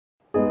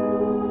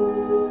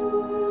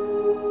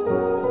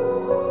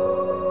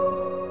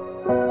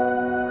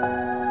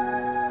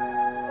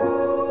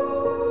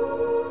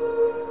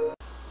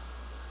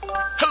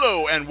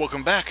and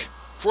welcome back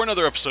for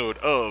another episode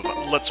of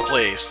Let's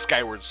Play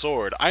Skyward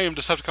Sword. I am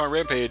Decepticon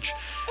Rampage,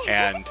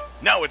 and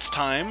now it's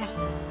time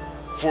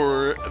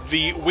for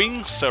the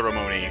wing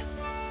ceremony,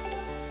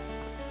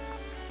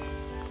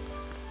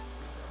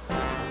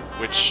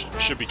 which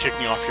should be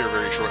kicking off here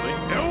very shortly.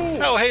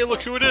 Oh, hey,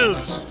 look who it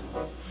is!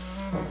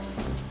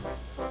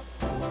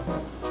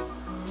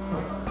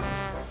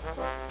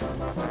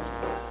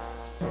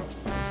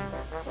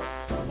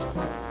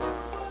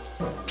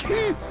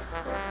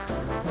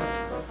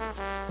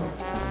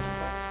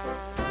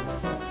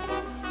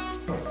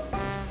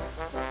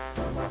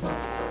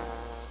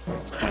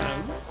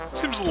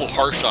 Seems a little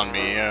harsh on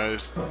me.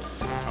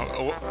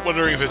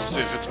 Wondering if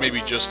it's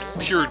maybe just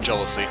pure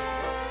jealousy.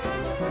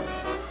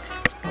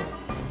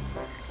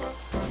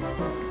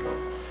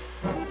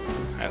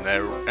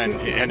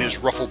 And his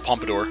ruffled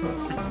pompadour.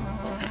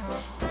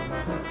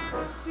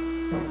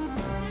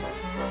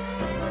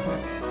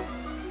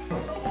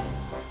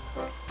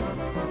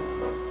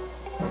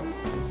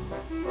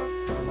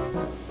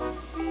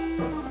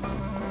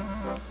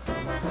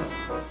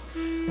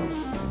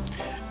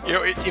 You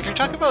know, if you're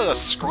talking about a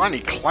scrawny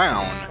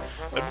clown,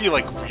 that'd be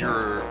like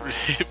your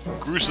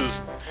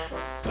Groose's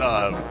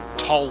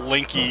tall,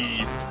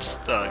 lanky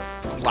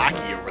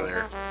lackey over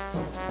there.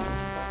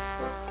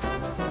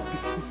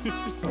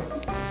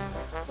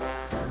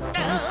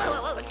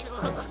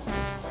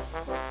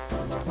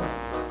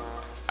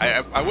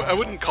 I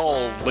wouldn't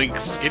call Link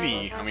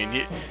skinny. I mean,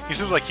 he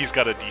seems like he's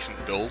got a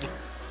decent build.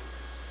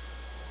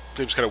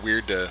 Seems kind of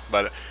weird to,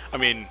 but I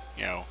mean,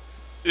 you know,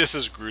 this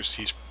is Groose.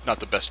 He's not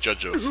the best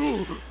judge of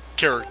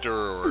character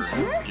or,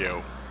 you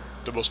know,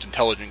 the most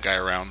intelligent guy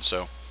around,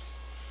 so.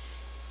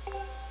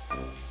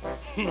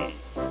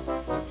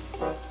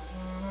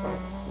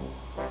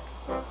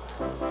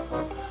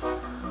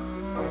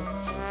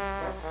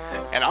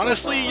 And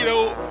honestly, you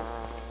know,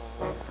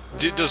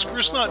 does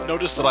Groose not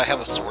notice that I have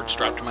a sword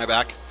strapped to my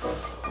back?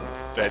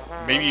 That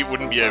maybe it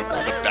wouldn't be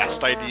the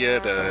best idea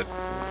to,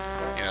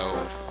 you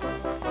know,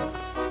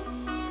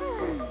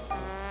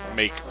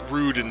 make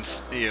rude and,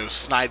 you know,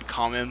 snide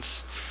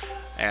comments,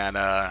 and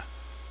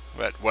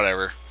but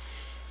whatever.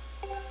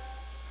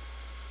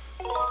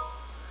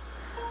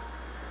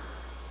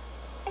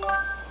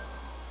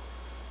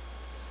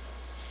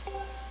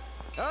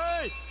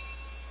 Hey!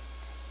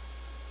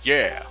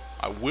 Yeah,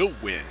 I will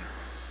win.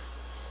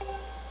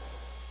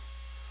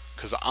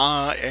 'Cause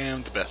I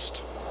am the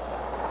best.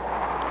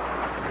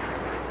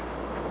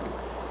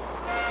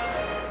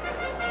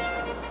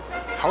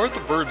 How are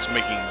the birds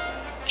making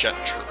jet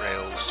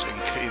trails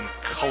in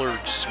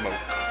colored smoke?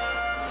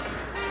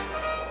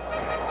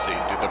 See, do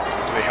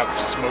they have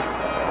smoke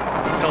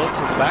pellets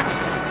in the back?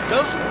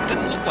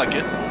 Didn't look like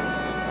it.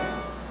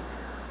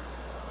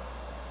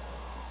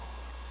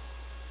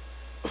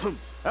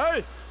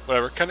 Hey!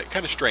 Whatever, kind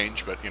of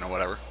strange, but you know,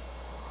 whatever.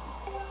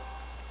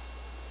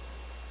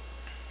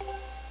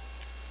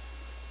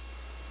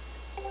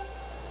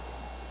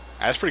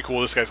 That's pretty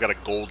cool. This guy's got a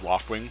gold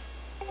loftwing.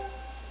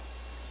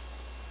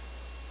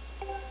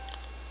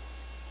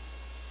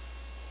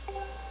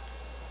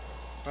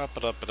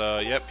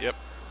 Yep.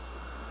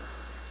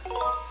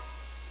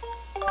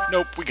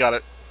 Nope, we got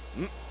it.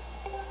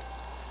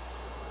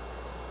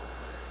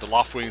 The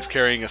loftwing's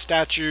carrying a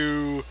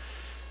statue.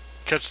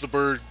 Catch the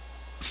bird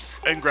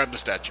and grab the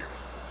statue.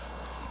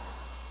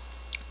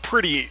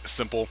 Pretty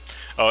simple.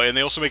 Oh, and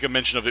they also make a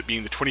mention of it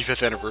being the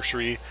 25th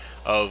anniversary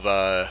of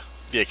the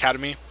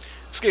Academy.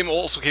 This game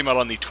also came out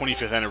on the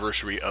 25th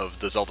anniversary of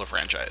the Zelda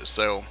franchise,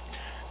 so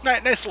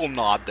nice little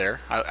nod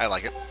there. I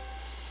like it.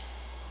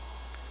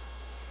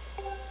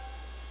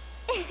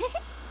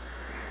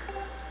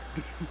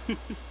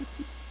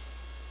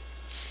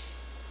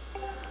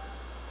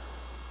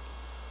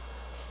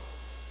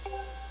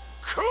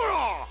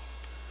 Cool!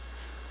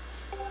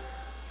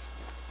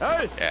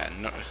 Hey! Yeah,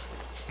 no. And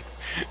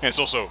it's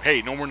also,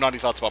 hey, no more naughty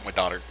thoughts about my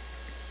daughter.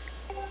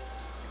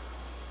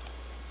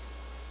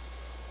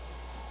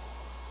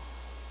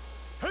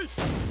 Hey!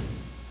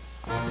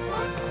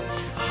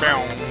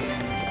 Bow.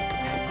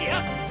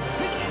 Yeah.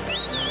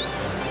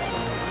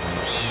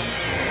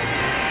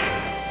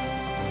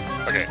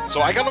 Okay,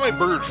 so I got on my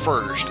bird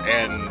first,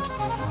 and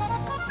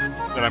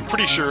then I'm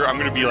pretty sure I'm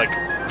going to be like,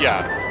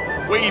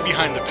 yeah, way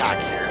behind the pack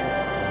here.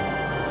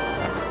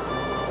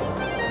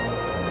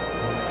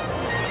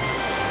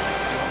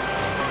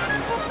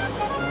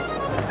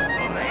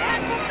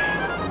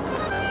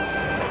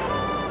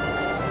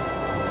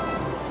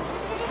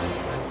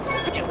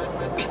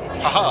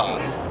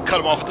 Haha! Cut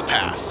him off at the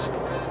pass.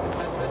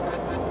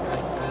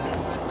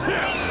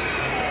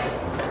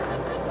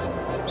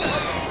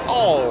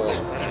 Oh!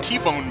 He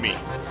T-boned me.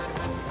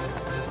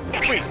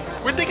 Wait,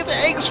 where'd they get the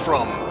eggs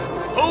from?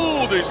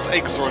 Oh, there's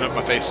eggs thrown at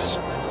my face.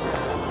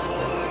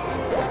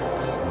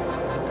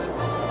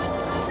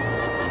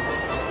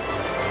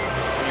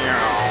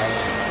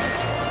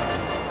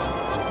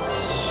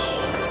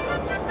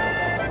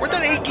 Where'd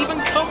that egg even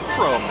come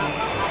from?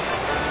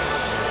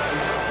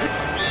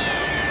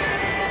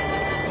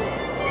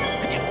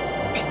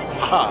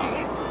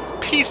 Haha.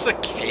 Piece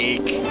of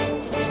cake.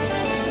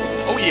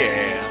 Oh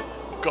yeah!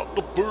 Got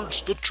the bird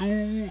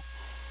statue!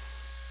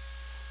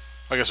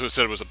 I guess it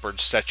said it was a bird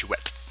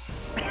statuette.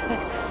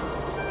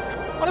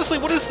 Honestly,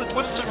 what is the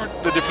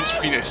difference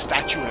between a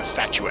statue and a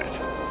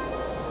statuette?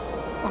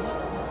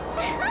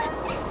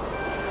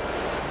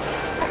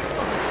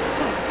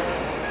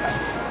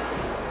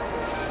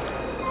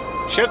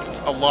 She had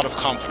a lot of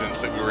confidence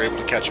that we were able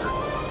to catch her.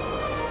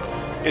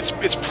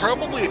 It's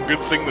probably a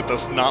good thing that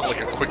that's not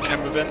like a quick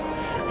time event.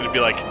 It'd be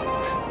like,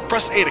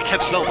 press A to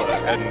catch Zelda,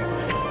 and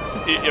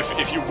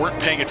if you weren't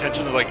paying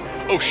attention, it's like,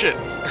 oh shit.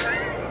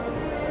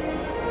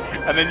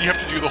 And then you have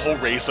to do the whole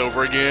race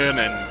over again,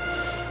 and...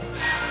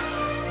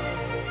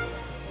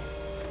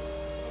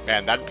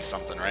 Man, that'd be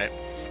something, right?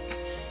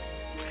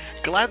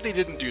 Glad they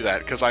didn't do that,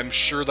 because I'm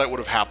sure that would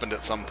have happened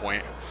at some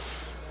point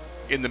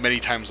in the many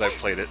times I've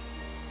played it.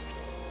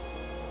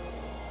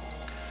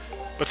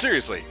 But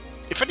seriously,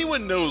 if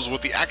anyone knows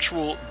what the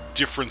actual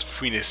difference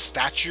between a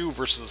statue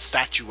versus a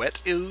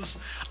statuette is,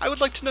 I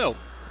would like to know.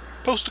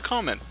 Post a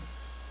comment.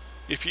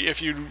 If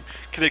you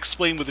can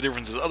explain what the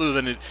difference is, other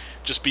than it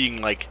just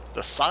being like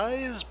the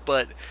size,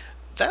 but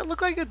that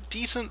looked like a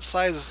decent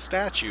sized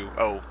statue.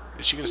 Oh,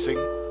 is she gonna sing?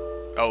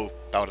 Oh,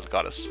 Bow to the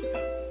Goddess.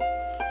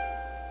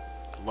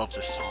 I love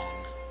this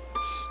song.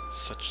 It's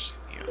such,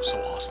 so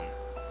awesome.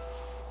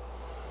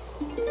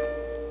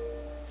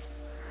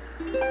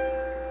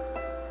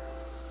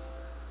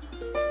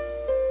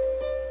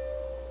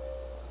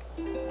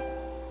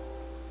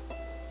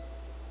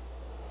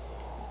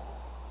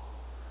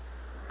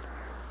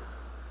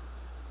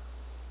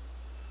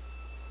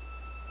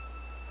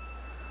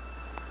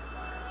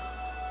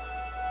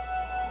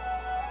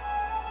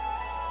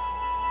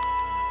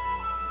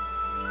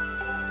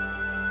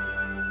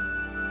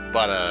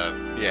 But,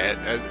 yeah,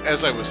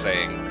 as I was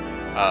saying,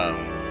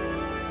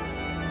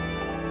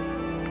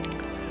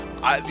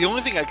 the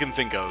only thing I can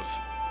think of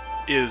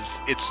is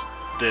it's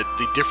that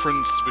the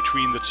difference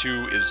between the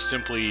two is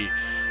simply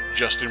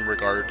just in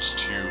regards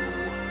to,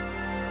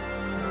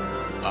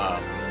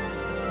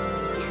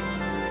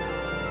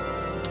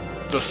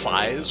 the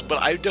size,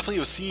 but I definitely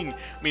have seen,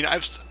 I mean,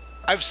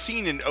 I've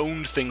seen and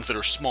owned things that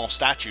are small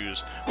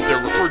statues, but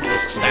they're referred to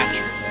as a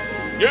statue.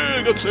 Yeah,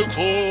 I got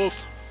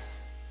sailcloth!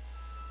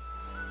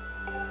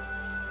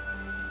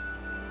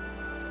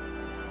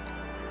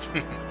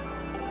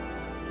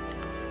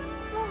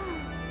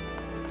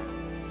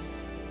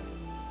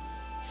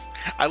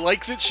 I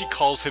like that she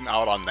calls him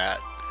out on that.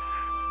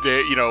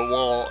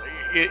 Well,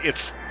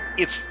 it's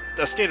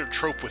a standard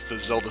trope with the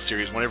Zelda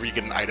series. Whenever you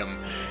get an item,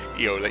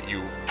 that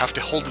you have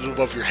to hold it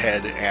above your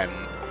head, and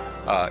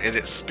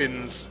it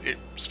spins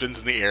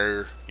in the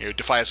air,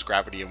 defies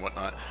gravity and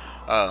whatnot.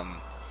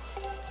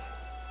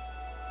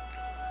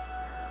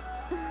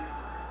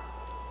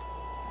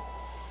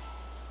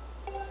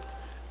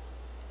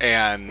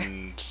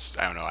 And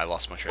I don't know, I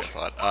lost my train of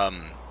thought.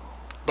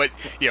 But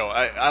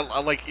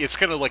I like, it's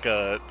kind of like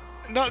a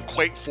not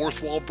quite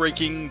fourth wall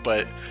breaking,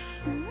 but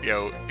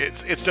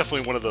it's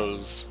definitely one of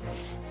those.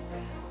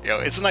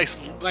 It's a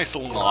nice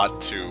little nod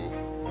to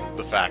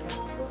the fact.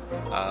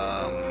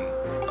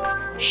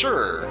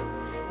 Sure.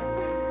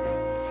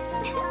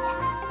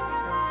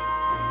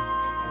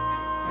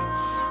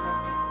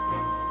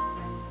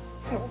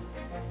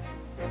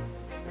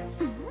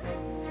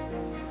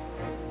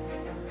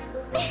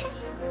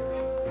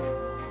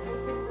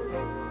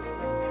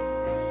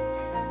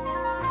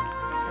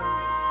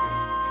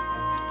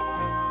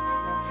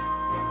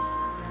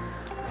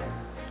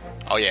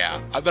 Oh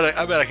yeah, I bet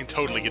I can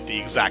totally get the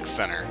exact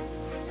center.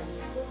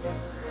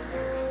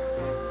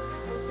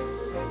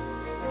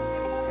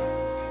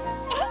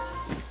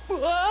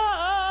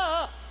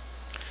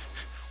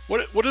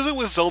 What is it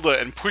with Zelda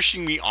and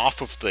pushing me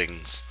off of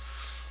things?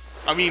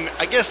 I mean,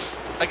 I guess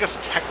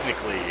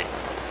technically,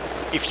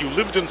 if you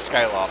lived in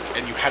Skyloft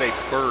and you had a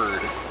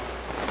bird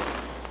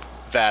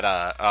that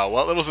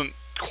well, it wasn't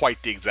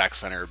quite the exact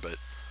center, but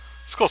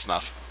it's close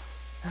enough.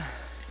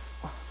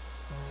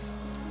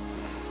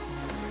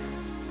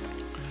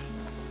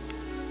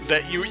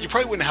 That you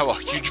probably wouldn't have a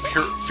huge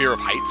fear of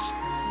heights.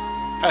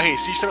 Oh, hey,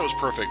 so you said it was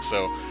perfect,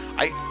 so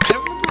I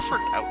don't remember if her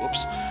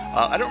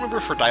I don't remember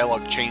if her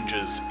dialogue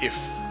changes if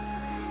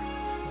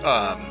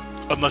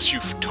unless you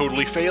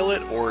totally fail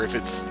it, or if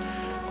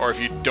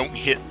you don't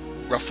hit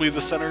roughly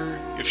the center.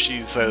 If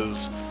she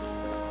says,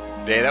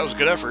 "Hey, that was a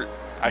good effort,"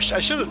 I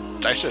should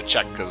have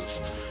checked,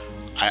 because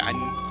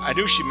I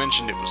knew she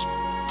mentioned it was.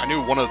 I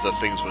knew one of the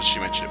things was she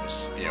mentioned it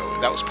was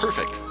that was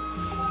perfect.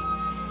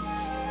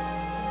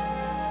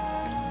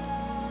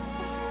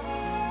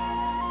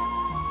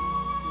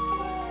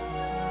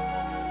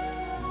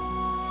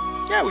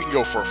 Yeah, we can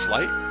go for a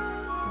flight.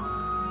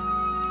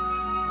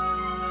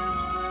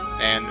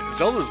 And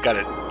Zelda's got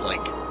it,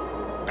 like,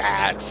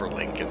 bad for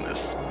Link in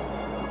this.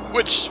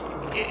 Which,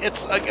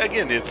 it's,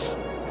 again, it's...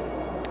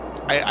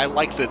 I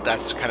like that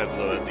that's kind of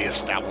the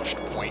established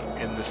point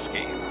in this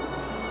game.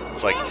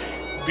 It's like,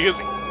 because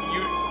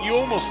you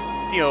almost,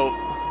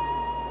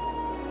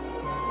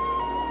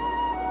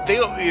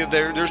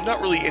 there's not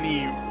really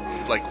any,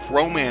 like,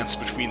 romance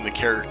between the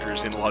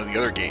characters in a lot of the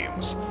other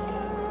games.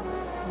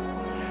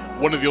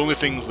 one of the only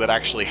things that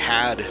actually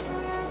had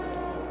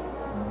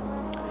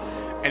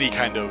any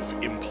kind of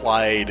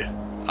implied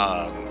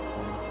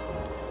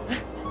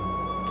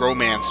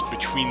romance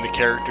between the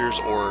characters,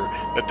 or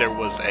that there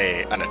was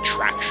an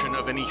attraction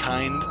of any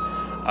kind,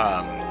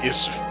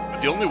 is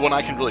the only one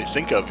I can really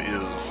think of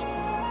is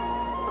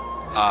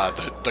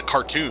the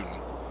cartoon,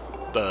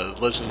 the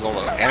Legend of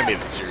Zelda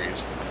animated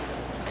series.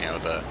 You know,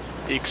 the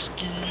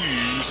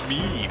 "Excuse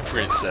me,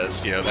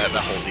 princess," you know, that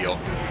whole deal.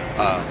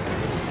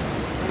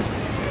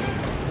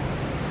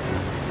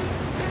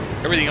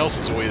 Everything else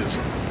is always,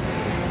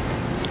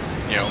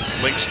 you know,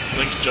 Link's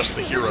just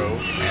the hero,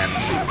 and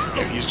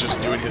you know, he's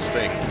just doing his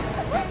thing.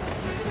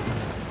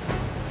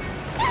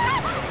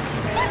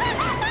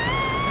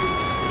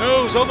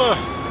 No, Zelda!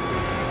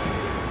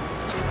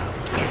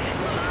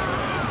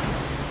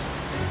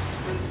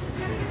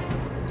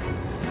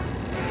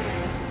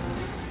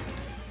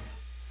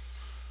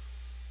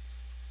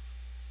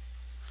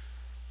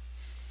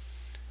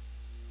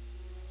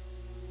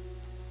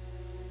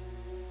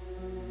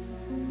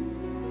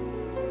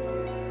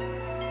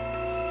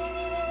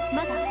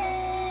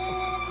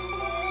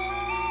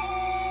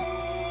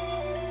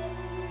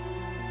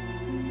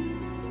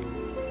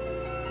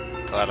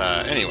 But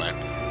anyway,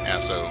 yeah.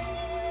 So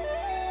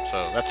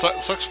that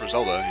sucks for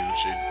Zelda. You know,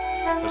 she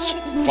has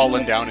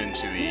fallen down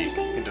into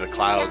the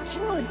clouds.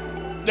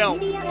 Now,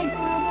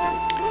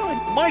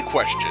 my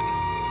question: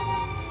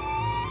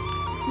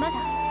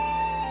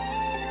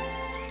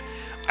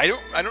 I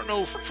don't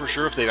know for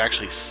sure if they've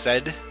actually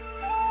said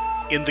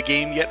in the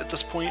game yet at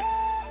this point,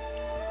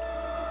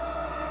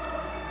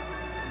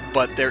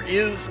 but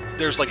there's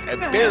like a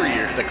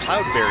barrier, the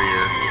cloud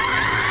barrier.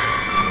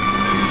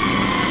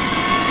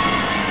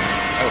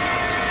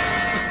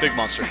 Big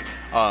monster.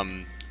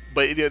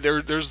 But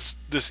there's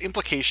this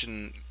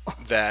implication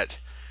that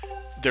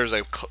there's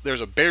a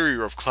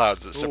barrier of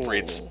clouds that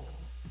separates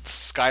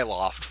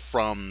Skyloft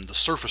from the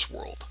surface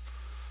world.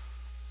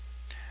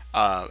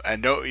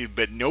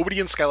 But nobody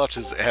in Skyloft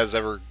has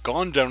ever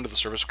gone down to the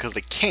surface because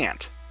they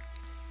can't.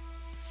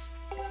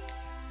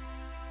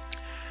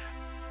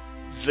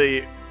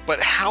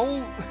 But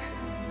how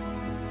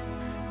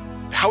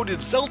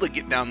did Zelda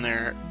get down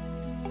there?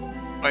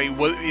 I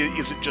mean,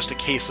 is it just a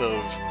case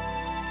of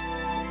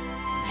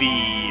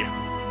the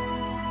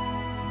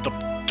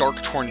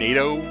dark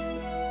tornado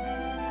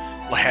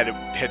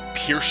had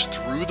pierced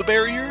through the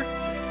barrier?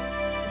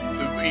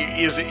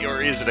 Is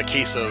it a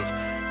case of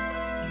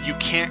you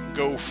can't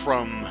go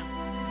from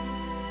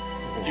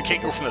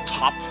the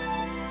top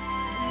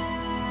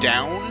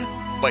down,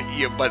 but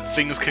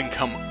things can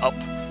come up,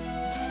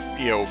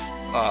 you know,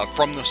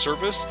 from the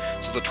surface.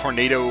 So the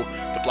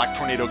black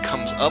tornado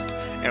comes up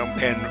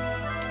and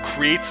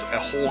creates a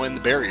hole in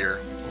the barrier.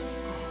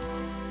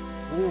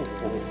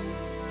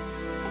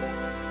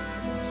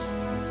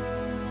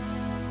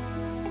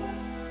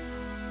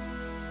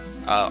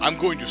 I'm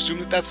going to assume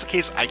that that's the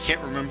case. I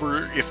can't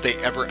remember if they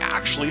ever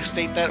actually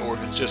state that, or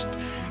if it's just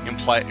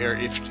implied, or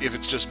if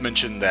it's just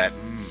mentioned that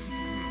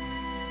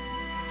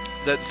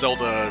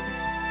Zelda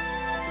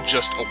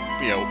just,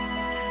 you know,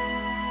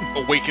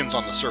 awakens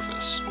on the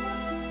surface.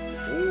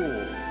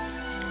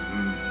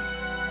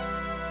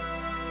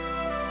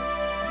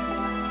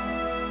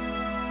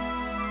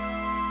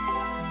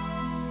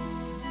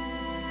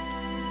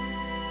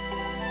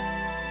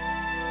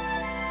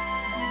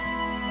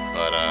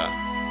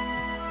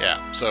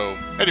 Yeah, so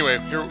anyway,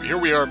 here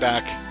we are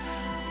back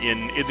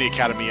in the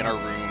academy in our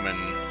room, and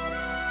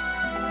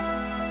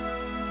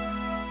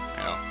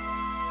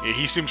you know,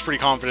 he seems pretty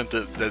confident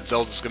that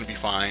Zelda's going to be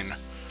fine.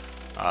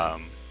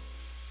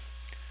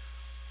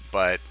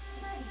 But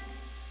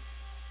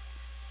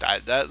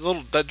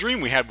that dream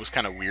we had was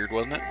kind of weird,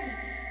 wasn't it?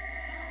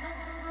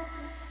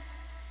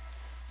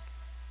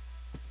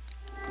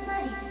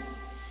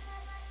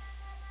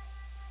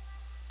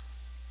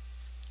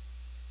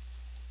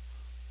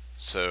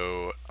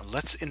 So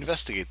let's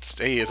investigate this.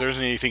 Hey, if there's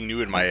anything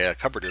new in my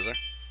cupboard, is there?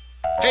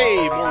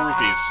 Hey, more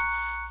rupees.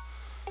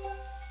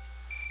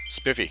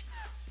 Spiffy.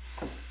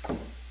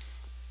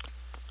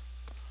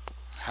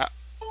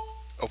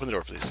 Open the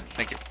door, please.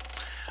 Thank you.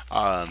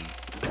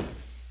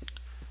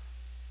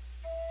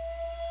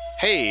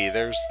 Hey,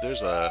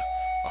 there's a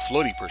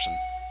floaty person.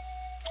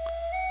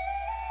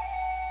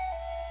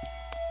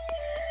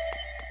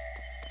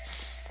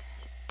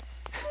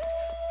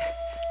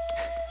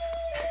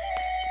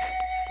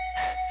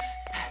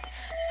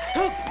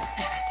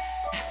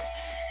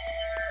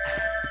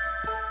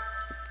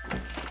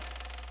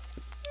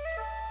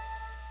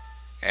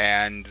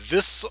 And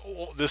this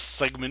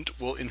segment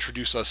will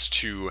introduce us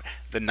to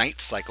the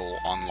night cycle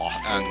on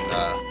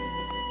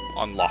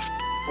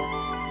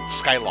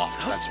Skyloft.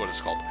 That's what it's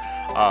called.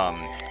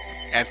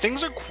 And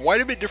things are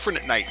quite a bit different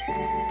at night.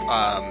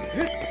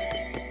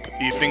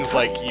 Things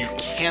like you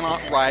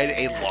cannot ride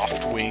a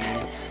loftwing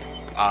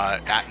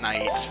at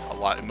night.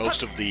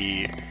 Most of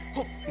the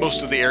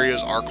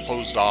areas are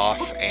closed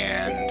off,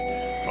 and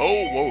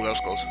whoa, that was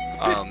close.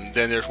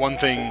 Then there's one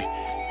thing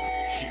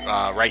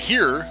right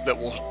here that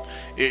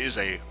is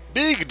a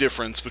big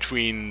difference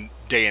between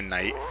day and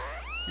night.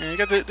 And you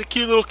got the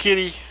cute little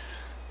kitty.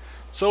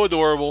 So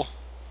adorable.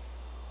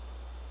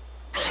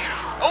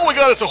 Oh my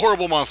god, it's a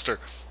horrible monster.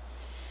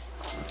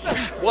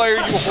 Why are you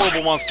a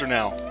horrible monster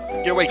now?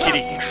 Get away,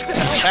 kitty.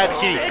 Bad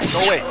kitty. Go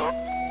away.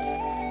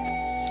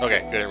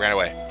 Okay, good, it ran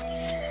away.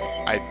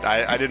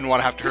 I didn't want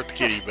to have to hurt the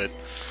kitty, but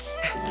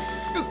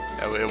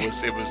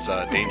it was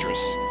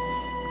dangerous.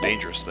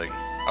 Dangerous thing.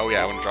 Oh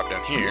yeah, I want to drop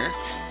down here.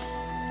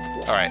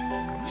 Alright.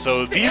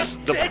 So these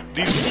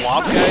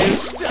blob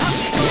guys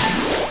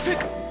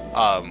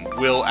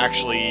will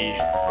actually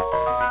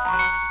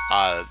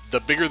the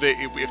bigger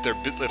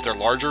if they're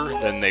larger,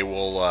 then they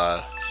will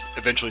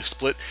eventually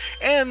split.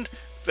 And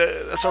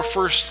that's our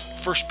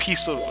first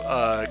piece of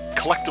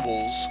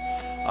collectibles.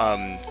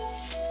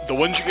 The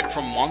ones you get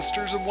from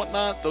monsters and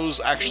whatnot, those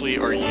actually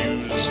are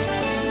used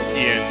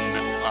in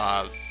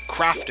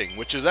crafting,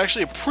 which is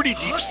actually a pretty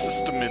deep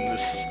system in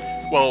this.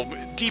 Well,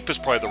 deep is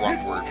probably the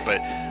wrong word,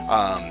 but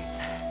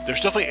there's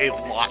definitely a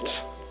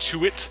lot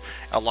to it,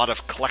 a lot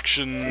of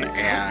collection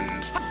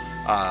and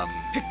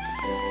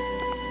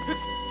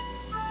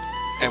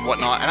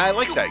whatnot, and I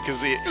like that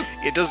because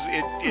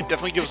it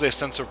definitely gives a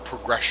sense of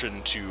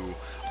progression to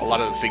a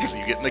lot of the things that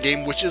you get in the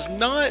game, which is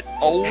not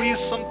always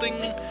something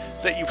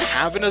that you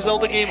have in a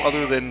Zelda game,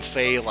 other than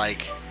say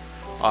like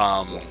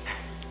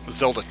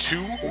Zelda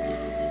 2,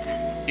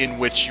 in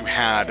which you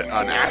had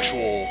an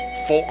actual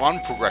full-on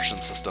progression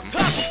system.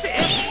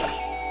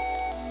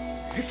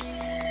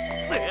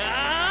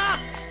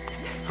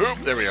 Hoop,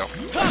 there we go.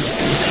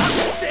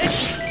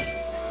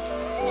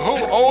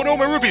 Oh no,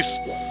 my rupees!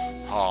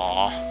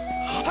 Aww.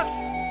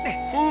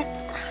 Hoop.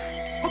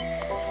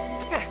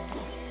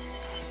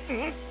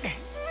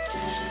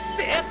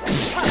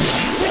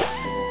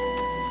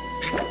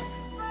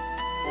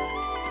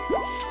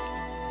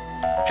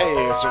 Hey,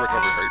 it's a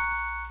recovery heart.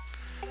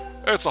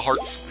 It's a heart.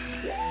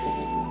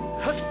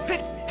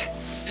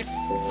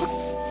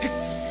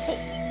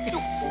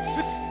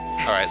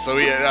 Alright, so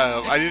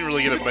yeah, I didn't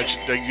really get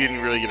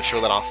to show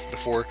that off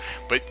before,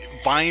 but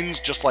vines,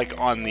 just like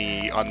on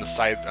the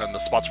side, on the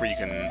spots where you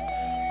can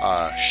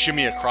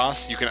shimmy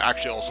across, you can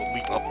actually also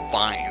leap up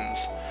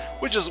vines,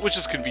 which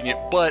is convenient,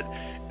 but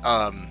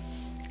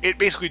it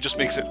basically just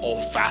makes it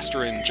all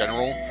faster in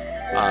general,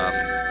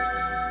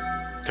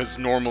 because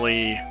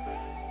normally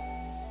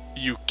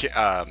you're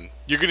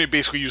going to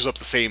basically use up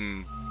the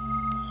same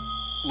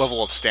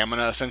level of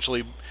stamina,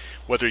 essentially,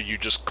 whether you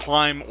just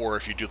climb or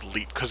if you do the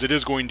leap, because it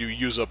is going to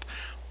use up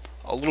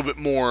a little bit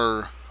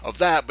more of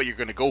that, but you're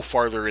going to go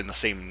farther in the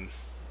same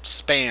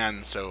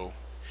span, so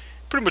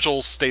pretty much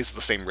all stays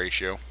the same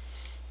ratio.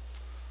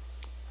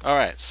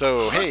 Alright,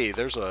 so hey,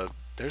 there's a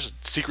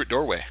secret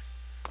doorway.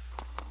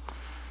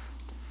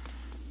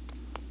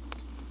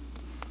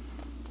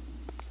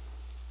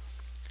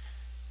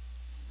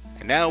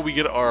 And now we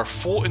get our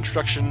full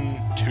introduction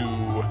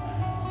to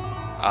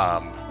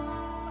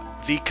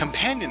the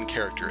companion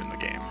character in the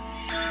game.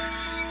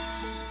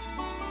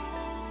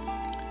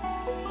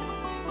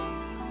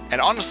 And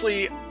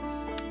honestly,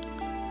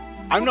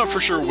 I'm not for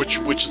sure which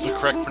is the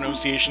correct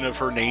pronunciation of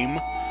her name.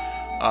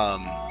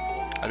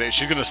 I think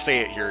she's gonna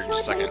say it here in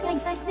just a second.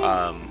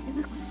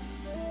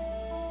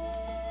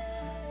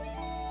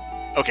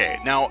 Okay,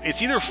 now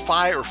it's either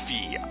Fi or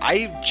Fee.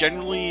 I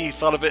generally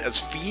thought of it as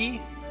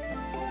Fee,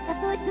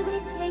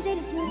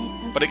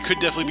 but it could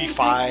definitely be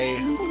Fi.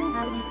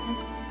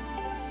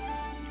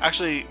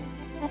 Actually,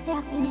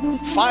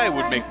 Fi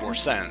would make more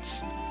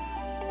sense.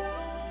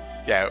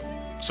 Yeah,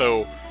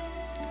 so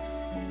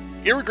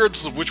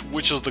irregardless of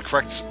which is the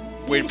correct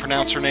way to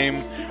pronounce her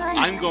name,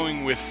 I'm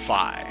going with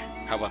Fi.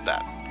 How about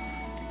that?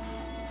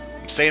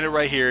 I'm saying it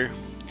right here.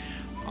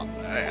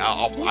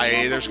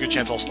 There's a good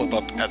chance I'll slip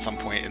up at some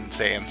point and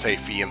say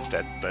Fee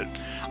instead, but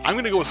I'm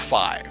gonna go with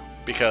Fi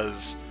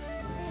because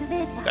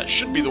that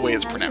should be the way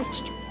it's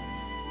pronounced.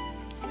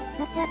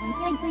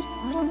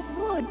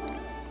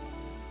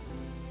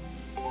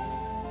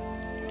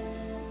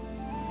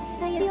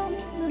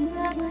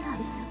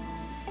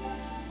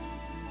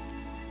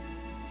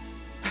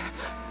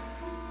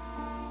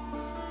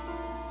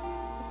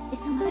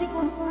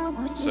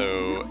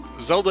 So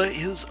Zelda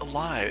is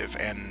alive,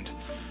 and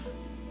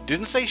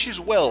didn't say she's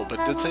well,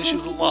 but did say she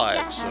was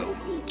alive, so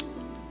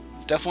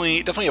it's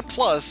definitely a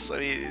plus. I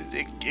mean,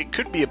 it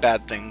could be a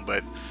bad thing,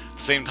 but at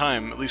the same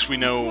time, at least we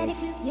know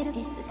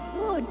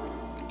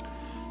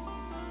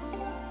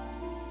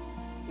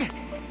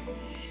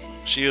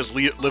she is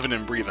living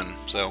and breathing,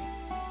 so.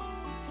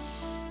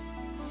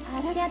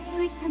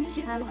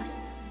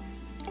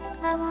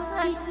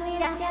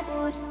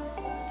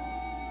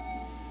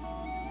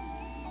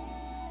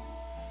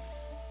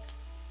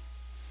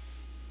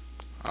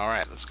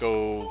 Alright, let's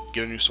go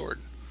get a new sword.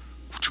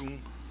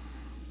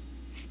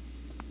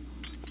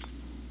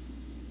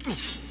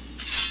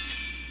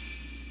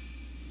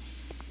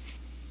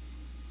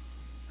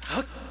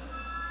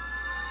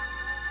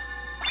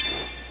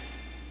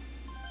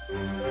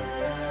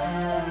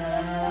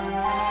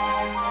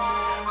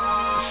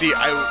 See,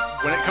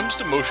 when it comes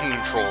to motion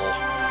control,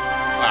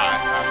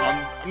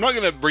 I'm not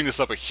gonna bring this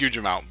up a huge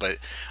amount, but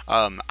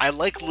I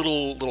like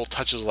little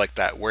touches like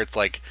that where it's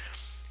like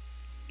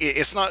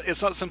it's not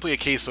simply a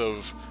case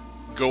of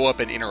go up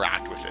and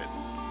interact with it.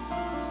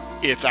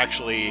 It's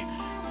actually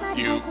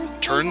you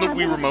turn the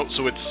Wii remote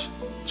so it's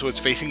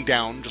facing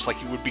down, just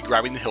like you would be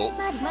grabbing the hilt.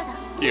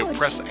 You know,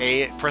 press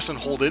and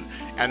hold it,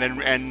 and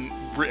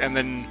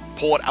then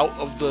pull it out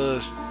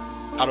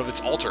of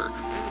its altar.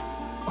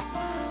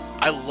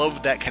 I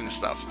love that kind of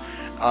stuff.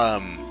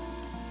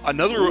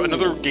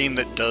 Another game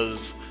that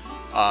does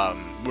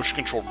motion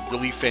control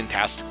really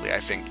fantastically, I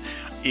think,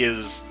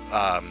 is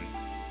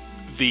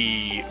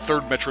the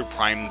third Metroid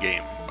Prime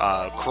game,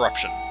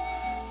 Corruption,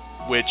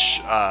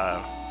 which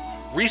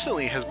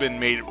recently has been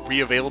made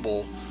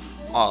re-available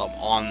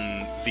on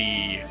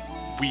the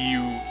Wii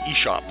U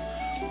eShop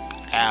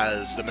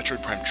as the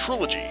Metroid Prime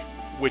Trilogy,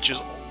 which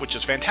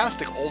is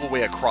fantastic all the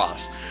way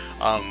across.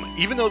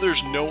 Even though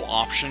there's no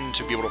option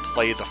to be able to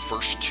play the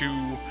first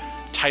two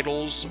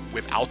titles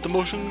without the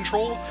motion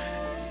control,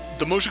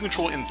 the motion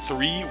control in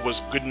 3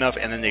 was good enough,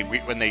 and then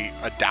when they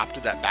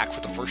adapted that back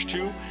for the first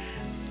two,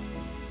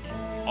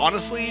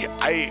 honestly,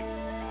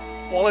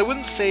 while I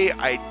wouldn't say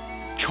I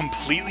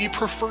completely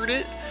preferred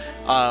it,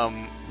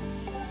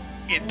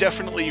 it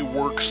definitely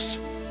works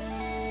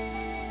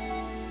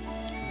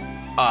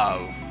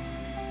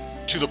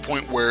to the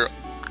point where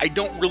I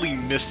don't really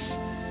miss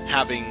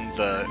having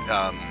the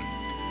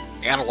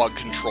analog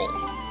control.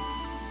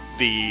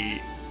 The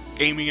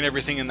aiming and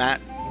everything in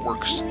that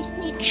works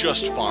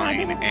just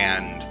fine,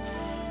 and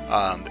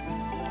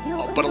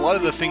but a lot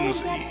of the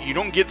things, you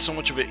don't get so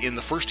much of it in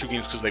the first two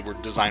games because they were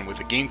designed with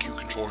a GameCube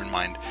controller in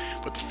mind.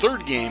 But the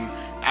third game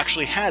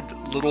actually had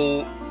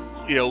little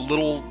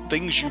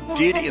things you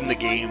did in the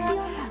game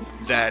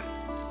that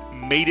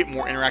made it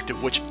more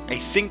interactive, which I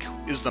think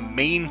is the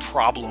main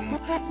problem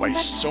why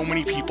so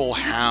many people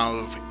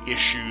have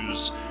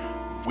issues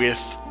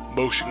with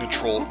motion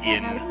control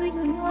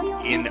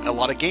in a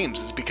lot of games,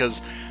 is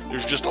because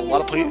there's just a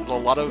lot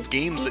of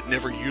games that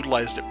never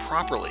utilized it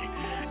properly.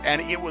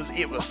 And it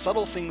was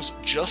subtle things,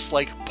 just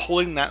like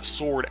pulling that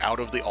sword out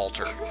of the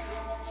altar.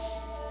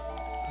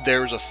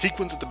 There's a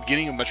sequence at the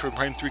beginning of Metroid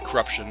Prime 3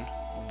 Corruption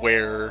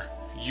where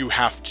you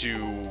have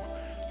to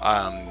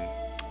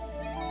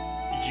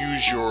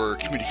use your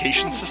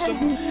communication system,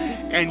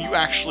 and you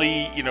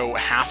actually,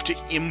 have to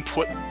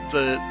input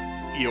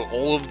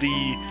all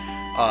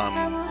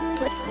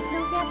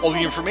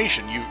the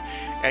information. You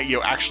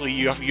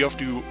have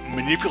to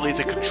manipulate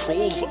the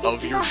controls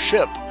of your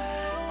ship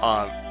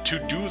to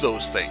do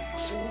those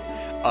things.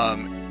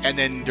 And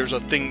then there's a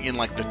thing in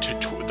like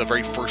the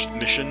very first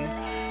mission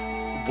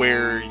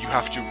where you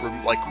have to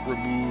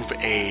remove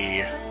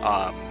a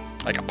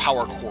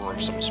power core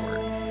of some sort.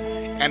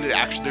 And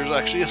there's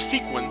actually a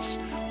sequence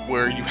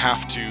where you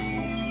have to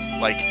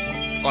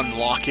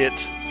unlock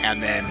it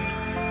and then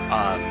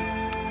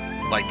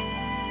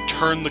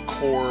turn the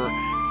core,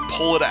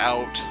 pull it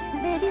out,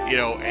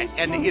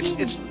 and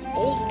it's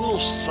all little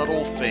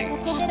subtle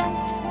things.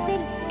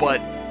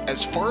 But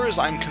as far as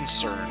I'm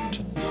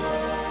concerned,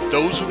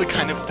 those are the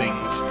kind of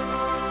things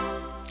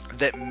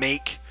that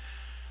make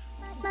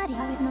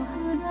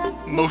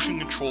motion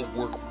control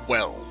work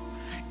well.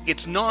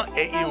 It's not,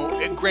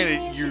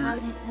 granted,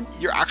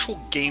 your actual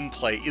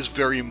gameplay is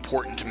very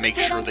important to make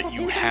sure that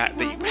you have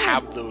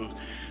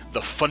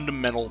the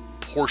fundamental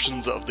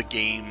portions of the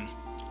game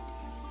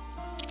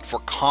for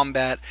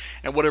combat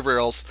and whatever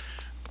else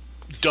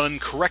done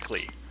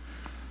correctly.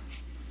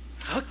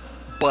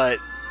 But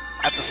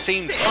at the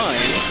same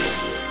time,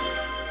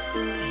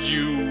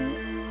 you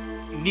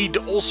need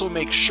to also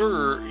make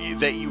sure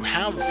that you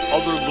have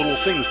other little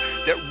things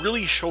that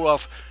really show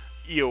off,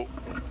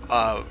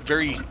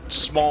 very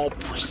small,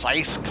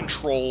 precise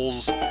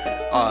controls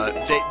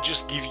that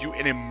just give you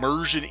an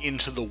immersion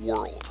into the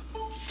world.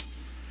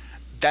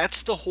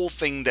 That's the whole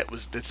thing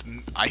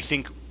I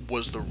think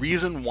was the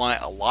reason why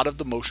a lot of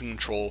the motion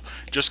control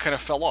just kind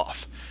of fell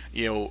off.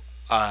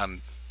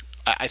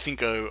 I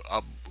think a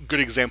good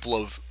example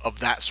of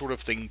that sort of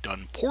thing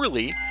done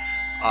poorly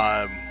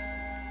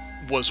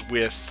was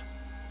with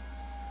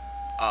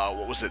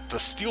what was it? The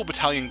Steel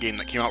Battalion game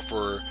that came out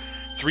for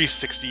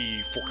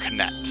 360 for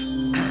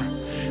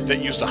Kinect that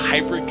used a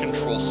hybrid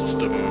control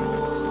system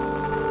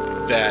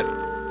that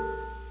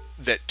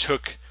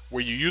took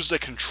where you used a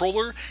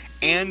controller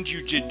and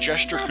you did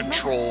gesture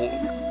control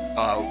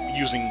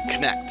using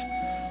Kinect.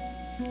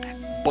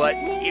 But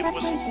it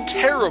was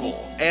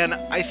terrible, and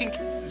I think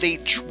they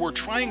were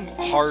trying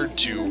hard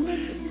to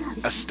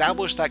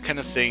establish that kind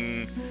of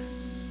thing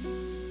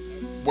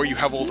where you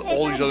have all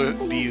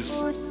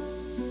these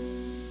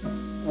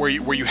where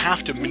you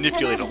have to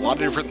manipulate a lot of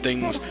different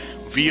things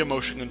via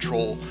motion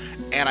control,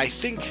 and I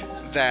think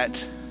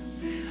that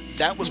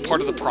was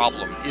part of the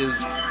problem.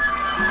 Is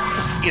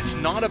it's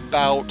not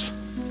about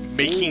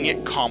making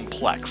it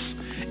complex.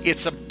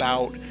 It's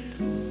about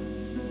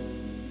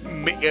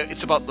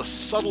the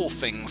subtle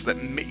things that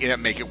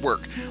make it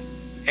work.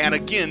 And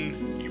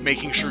again,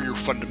 making sure your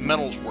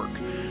fundamentals work.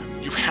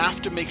 You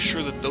have to make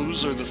sure that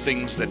those are the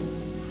things that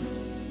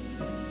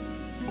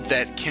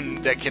that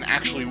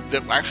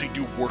actually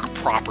do work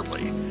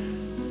properly.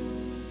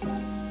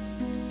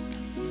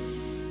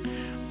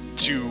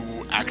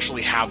 To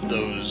actually have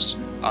those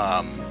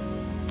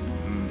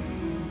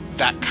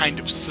that kind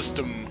of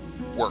system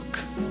work.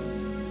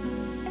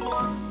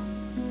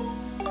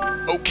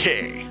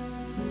 Okay.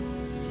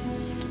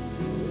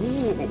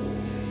 Ooh.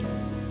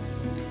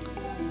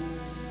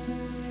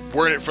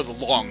 We're in it for the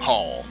long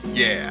haul.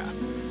 Yeah.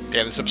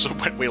 Damn, this episode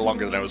went way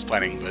longer than I was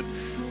planning, but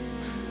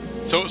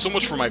so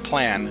much for my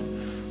plan.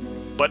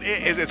 But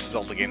it's a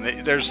Zelda game.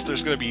 There's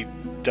going to be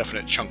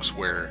definite chunks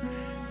where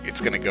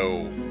it's going to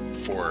go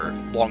for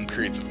long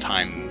periods of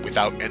time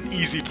without an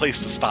easy place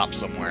to stop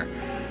somewhere.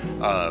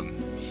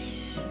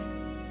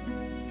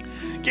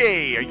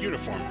 Yay, a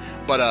uniform.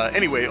 But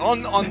anyway,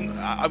 I'm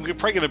probably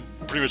going to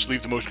pretty much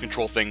leave the motion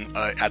control thing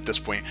at this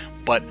point.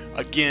 But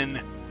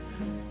again,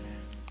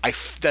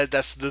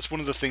 that's one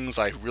of the things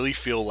I really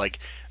feel like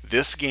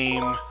this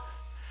game,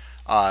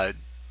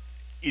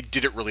 it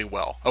did it really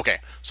well. Okay,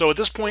 so at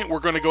this point, we're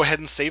going to go ahead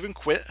and save and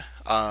quit.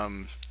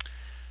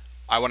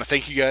 I want to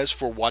thank you guys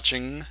for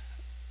watching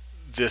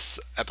this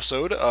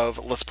episode of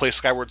Let's Play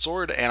Skyward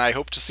Sword, and I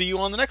hope to see you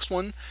on the next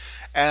one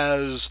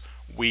as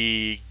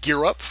we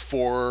gear up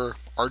for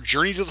our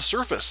journey to the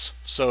surface.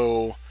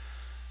 So,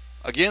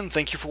 again,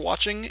 thank you for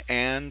watching,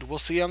 and we'll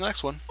see you on the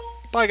next one.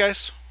 Bye,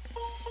 guys.